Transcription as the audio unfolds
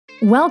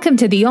Welcome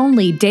to the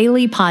only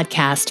daily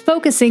podcast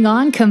focusing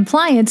on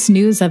compliance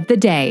news of the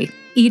day.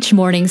 Each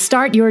morning,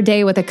 start your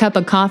day with a cup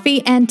of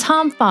coffee and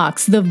Tom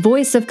Fox, the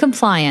voice of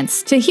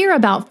compliance, to hear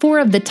about 4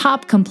 of the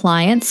top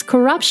compliance,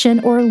 corruption,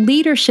 or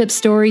leadership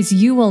stories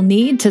you will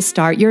need to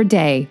start your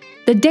day.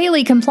 The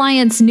Daily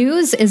Compliance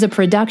News is a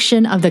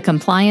production of the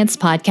Compliance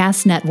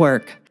Podcast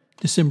Network.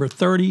 December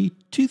 30,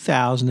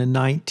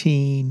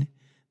 2019,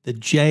 the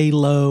Jho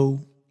Low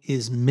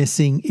is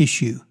missing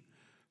issue.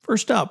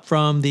 First up,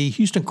 from the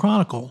Houston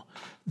Chronicle,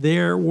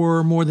 there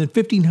were more than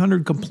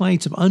 1,500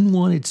 complaints of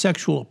unwanted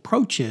sexual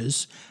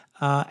approaches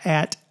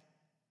at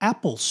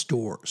Apple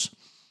stores.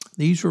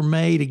 These were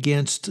made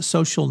against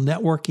social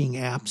networking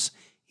apps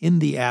in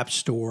the App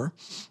Store,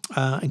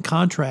 in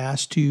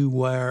contrast to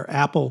where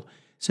Apple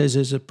says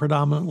it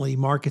predominantly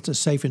markets a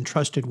safe and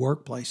trusted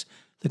workplace.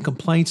 The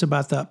complaints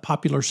about the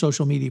popular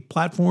social media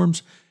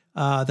platforms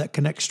that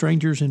connect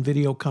strangers in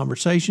video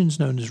conversations,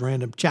 known as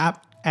random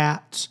chat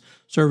apps,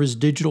 serve as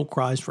digital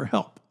cries for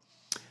help.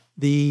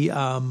 The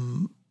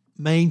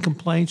main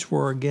complaints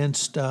were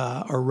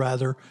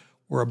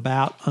were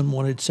about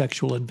unwanted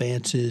sexual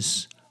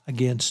advances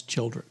against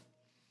children.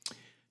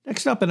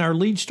 Next up in our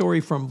lead story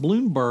from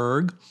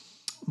Bloomberg,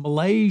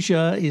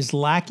 Malaysia is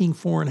lacking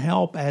foreign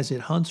help as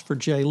it hunts for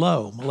Jho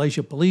Low.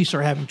 Malaysia police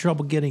are having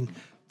trouble getting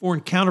foreign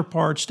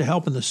counterparts to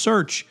help in the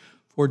search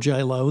for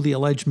Jho Low, the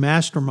alleged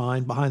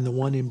mastermind behind the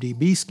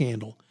 1MDB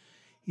scandal.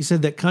 He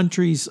said that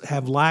countries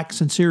have lacked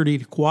sincerity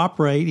to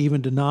cooperate,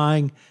 even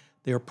denying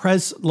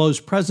Low's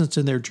presence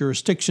in their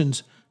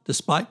jurisdictions,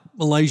 despite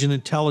Malaysian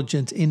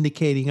intelligence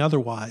indicating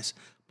otherwise.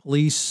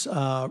 Police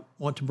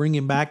want to bring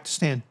him back to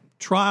stand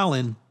trial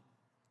in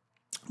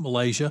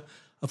Malaysia.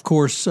 Of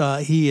course,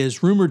 he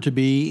is rumored to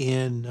be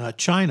in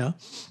China,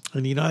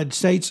 and the United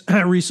States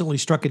recently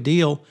struck a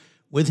deal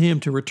with him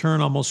to return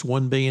almost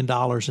 $1 billion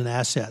in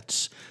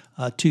assets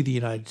to the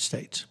United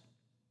States.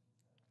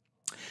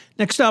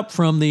 Next up,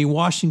 from the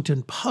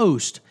Washington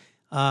Post,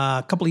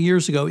 a couple of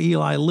years ago,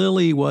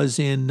 Lilly was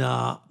in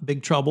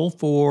big trouble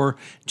for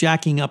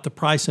jacking up the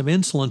price of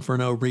insulin for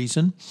no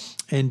reason.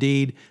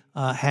 Indeed,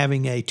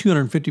 having a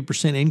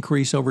 250%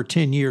 increase over a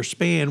 10-year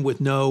span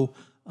with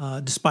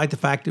despite the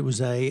fact it was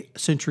a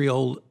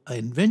century-old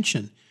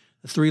invention.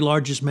 The 3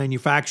 largest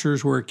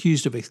manufacturers were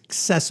accused of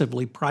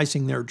excessively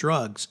pricing their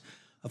drugs.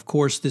 Of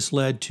course, this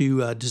led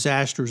to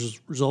disastrous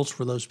results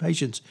for those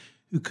patients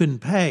who couldn't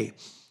pay.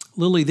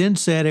 Lilly then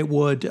said it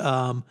would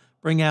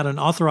bring out an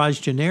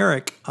authorized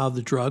generic of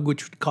the drug,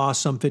 which would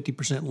cost some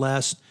 50%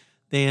 less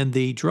than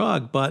the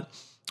drug. But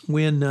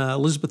when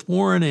Elizabeth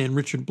Warren and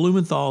Richard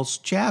Blumenthal's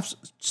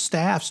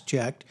staffs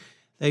checked,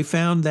 they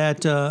found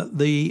that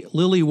the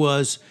Lilly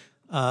was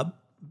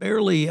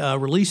barely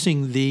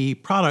releasing the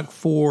product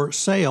for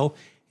sale,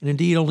 and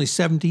indeed only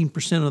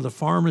 17% of the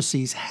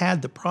pharmacies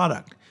had the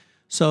product.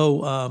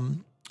 So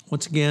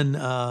once again,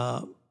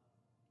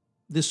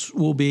 this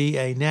will be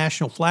a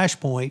national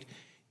flashpoint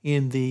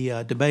in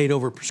the debate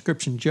over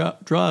prescription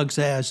drugs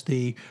as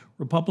the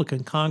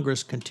Republican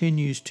Congress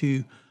continues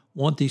to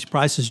want these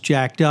prices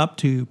jacked up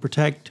to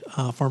protect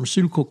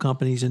pharmaceutical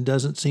companies and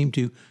doesn't seem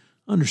to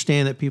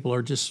understand that people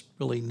are just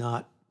really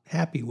not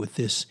happy with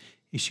this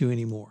issue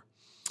anymore.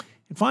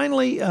 And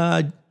finally,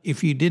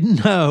 if you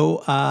didn't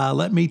know,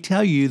 let me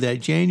tell you that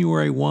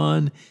January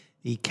 1,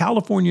 the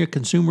California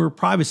Consumer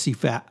Privacy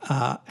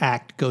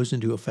Act goes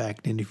into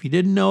effect. And if you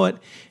didn't know it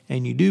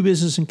and you do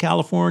business in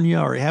California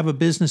or have a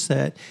business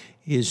that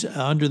is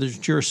under the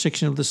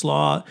jurisdiction of this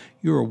law,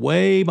 you're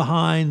way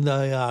behind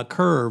the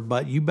curve,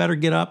 but you better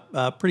get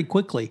up pretty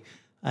quickly,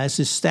 as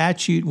this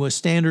statute was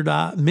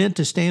meant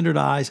to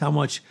standardize how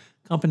much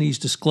companies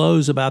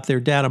disclose about their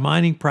data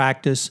mining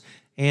practice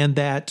and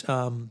that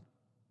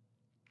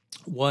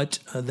what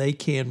they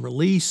can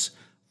release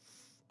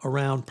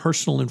around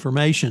personal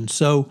information.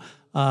 So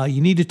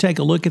you need to take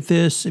a look at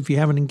this. If you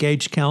haven't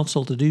engaged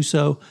counsel to do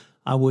so,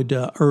 I would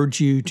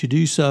urge you to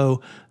do so.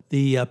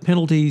 The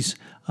penalties,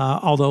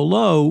 although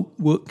low,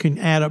 can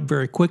add up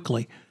very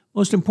quickly.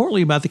 Most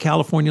importantly about the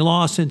California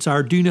law, since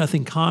our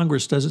do-nothing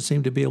Congress doesn't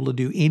seem to be able to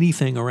do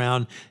anything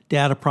around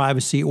data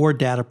privacy or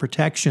data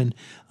protection,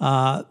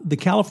 the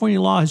California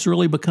law has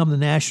really become the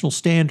national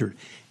standard.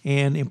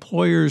 And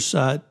employers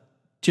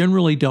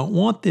generally don't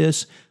want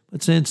this,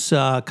 but since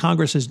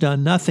Congress has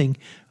done nothing,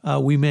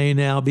 we may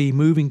now be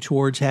moving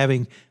towards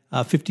having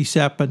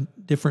 57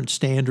 different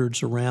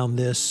standards around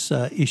this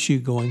issue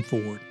going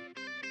forward.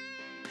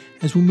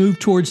 As we move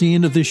towards the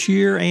end of this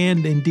year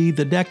and indeed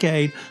the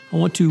decade, I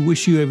want to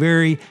wish you a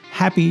very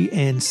happy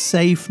and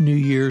safe New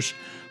Year's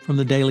from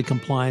the Daily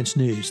Compliance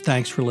News.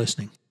 Thanks for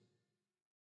listening.